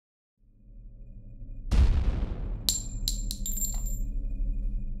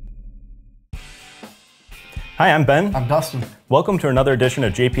Hi, I'm Ben. I'm Dustin. Welcome to another edition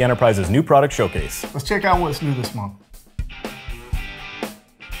of JP Enterprise's new product showcase. Let's check out what's new this month.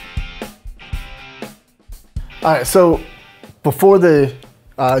 All right, so before the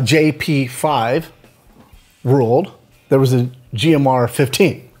JP5 ruled, there was a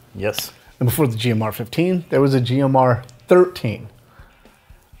GMR-13. Yes. And before the GMR-15, there was a GMR-13.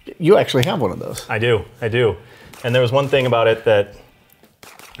 You actually have one of those. I do. And there was one thing about it that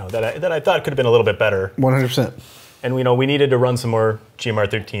that I thought could have been a little bit better. 100%. And we needed to run some more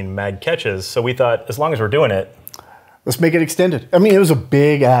GMR-13 mag catches, so we thought as long as we're doing it, let's make it extended. I mean, it was a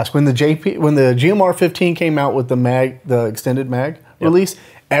big ask when the GMR-15 came out with the extended mag release.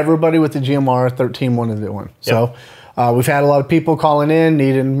 Everybody with the GMR-13 wanted one. So we've had a lot of people calling in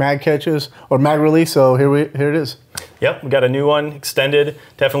needing mag catches or mag release. So here it is. Yep, we got a new one, extended.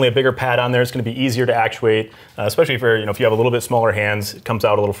 Definitely a bigger pad on there. It's going to be easier to actuate, especially for if you have a little bit smaller hands. It comes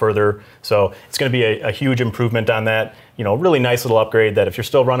out a little further, so it's going to be a huge improvement on that. Really nice little upgrade. That if you're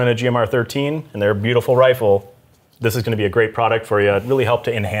still running a GMR-13 and they're a beautiful rifle, this is going to be a great product for you. It really help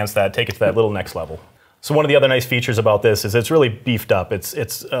to enhance that, take it to that little next level. So one of the other nice features about this is it's really beefed up. It's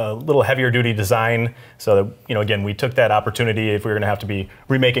a little heavier duty design. So that, again, we took that opportunity if we were going to have to be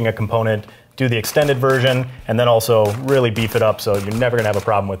remaking a component, do the extended version, and then also really beef it up so you're never going to have a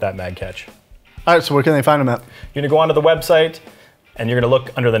problem with that mag catch. All right, so where can they find them at? You're going to go onto the website and you're going to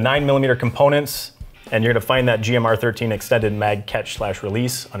look under the 9mm components and you're going to find that GMR-13 extended mag catch /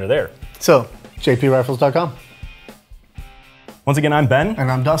 release under there. So, JPRifles.com. Once again, I'm Ben.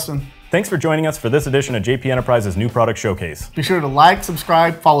 And I'm Dustin. Thanks for joining us for this edition of JP Enterprise's new product showcase. Be sure to like,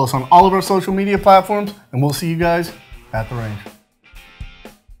 subscribe, follow us on all of our social media platforms, and we'll see you guys at the range.